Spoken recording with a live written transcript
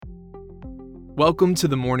Welcome to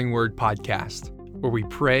the Morning Word Podcast, where we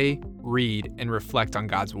pray, read, and reflect on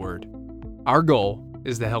God's Word. Our goal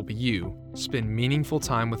is to help you spend meaningful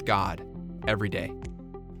time with God every day.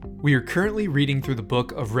 We are currently reading through the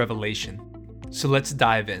book of Revelation, so let's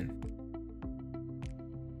dive in.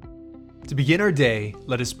 To begin our day,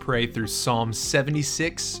 let us pray through Psalm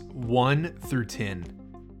 76, 1 through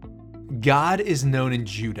 10. God is known in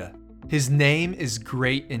Judah. His name is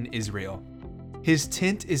great in Israel. His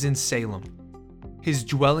tent is in Salem. His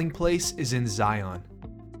dwelling place is in Zion.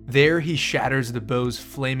 There he shatters the bow's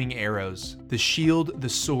flaming arrows, the shield, the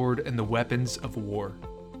sword, and the weapons of war.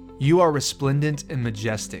 You are resplendent and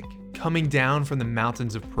majestic, coming down from the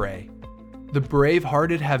mountains of prey. The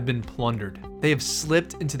brave-hearted have been plundered. They have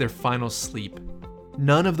slipped into their final sleep.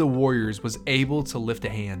 None of the warriors was able to lift a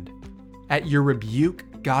hand. At your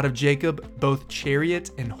rebuke, God of Jacob, both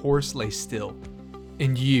chariot and horse lay still.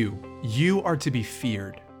 And you are to be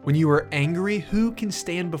feared. When you are angry, who can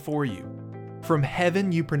stand before you? From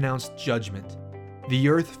heaven you pronounced judgment. The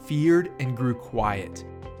earth feared and grew quiet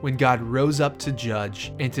when God rose up to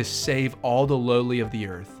judge and to save all the lowly of the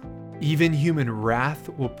earth. Even human wrath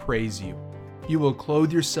will praise you. You will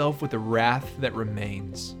clothe yourself with the wrath that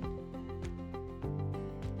remains.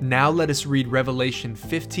 Now let us read Revelation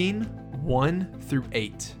 15, 1 through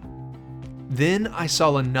 8. Then I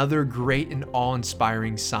saw another great and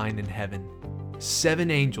awe-inspiring sign in heaven. 7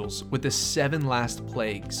 angels with the 7 last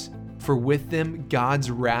plagues, for with them God's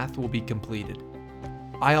wrath will be completed.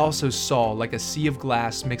 I also saw like a sea of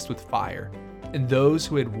glass mixed with fire, and those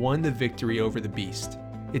who had won the victory over the beast,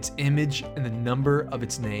 its image and the number of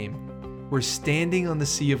its name, were standing on the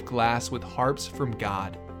sea of glass with harps from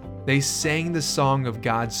God. They sang the song of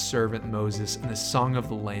God's servant Moses and the song of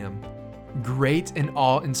the Lamb. Great and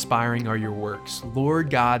awe-inspiring are your works, Lord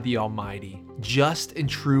God the Almighty. Just and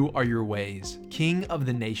true are your ways, King of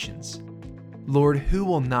the nations. Lord, who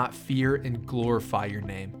will not fear and glorify your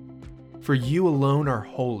name? For you alone are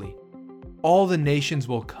holy. All the nations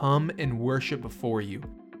will come and worship before you,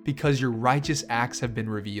 because your righteous acts have been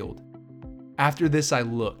revealed. After this I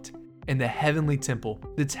looked, and the heavenly temple,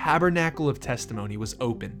 the tabernacle of testimony, was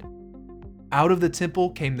opened. Out of the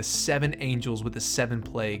temple came the 7 angels with the 7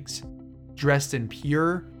 plagues, dressed in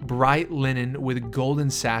pure, bright linen with golden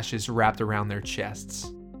sashes wrapped around their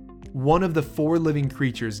chests. One of the 4 living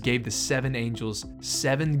creatures gave the 7 angels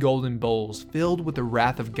 7 golden bowls filled with the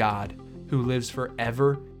wrath of God, who lives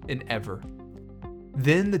forever and ever.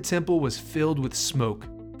 Then the temple was filled with smoke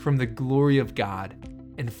from the glory of God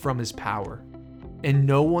and from his power, and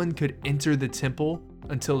no one could enter the temple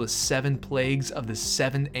until the 7 plagues of the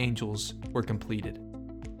 7 angels were completed.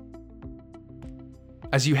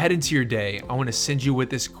 As you head into your day, I want to send you with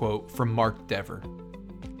this quote from Mark Dever.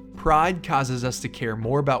 Pride causes us to care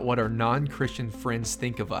more about what our non-Christian friends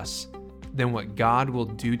think of us than what God will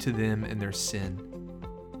do to them in their sin.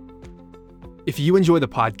 If you enjoy the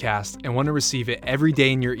podcast and want to receive it every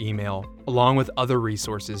day in your email, along with other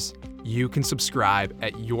resources, you can subscribe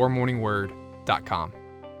at yourmorningword.com.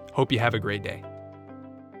 Hope you have a great day.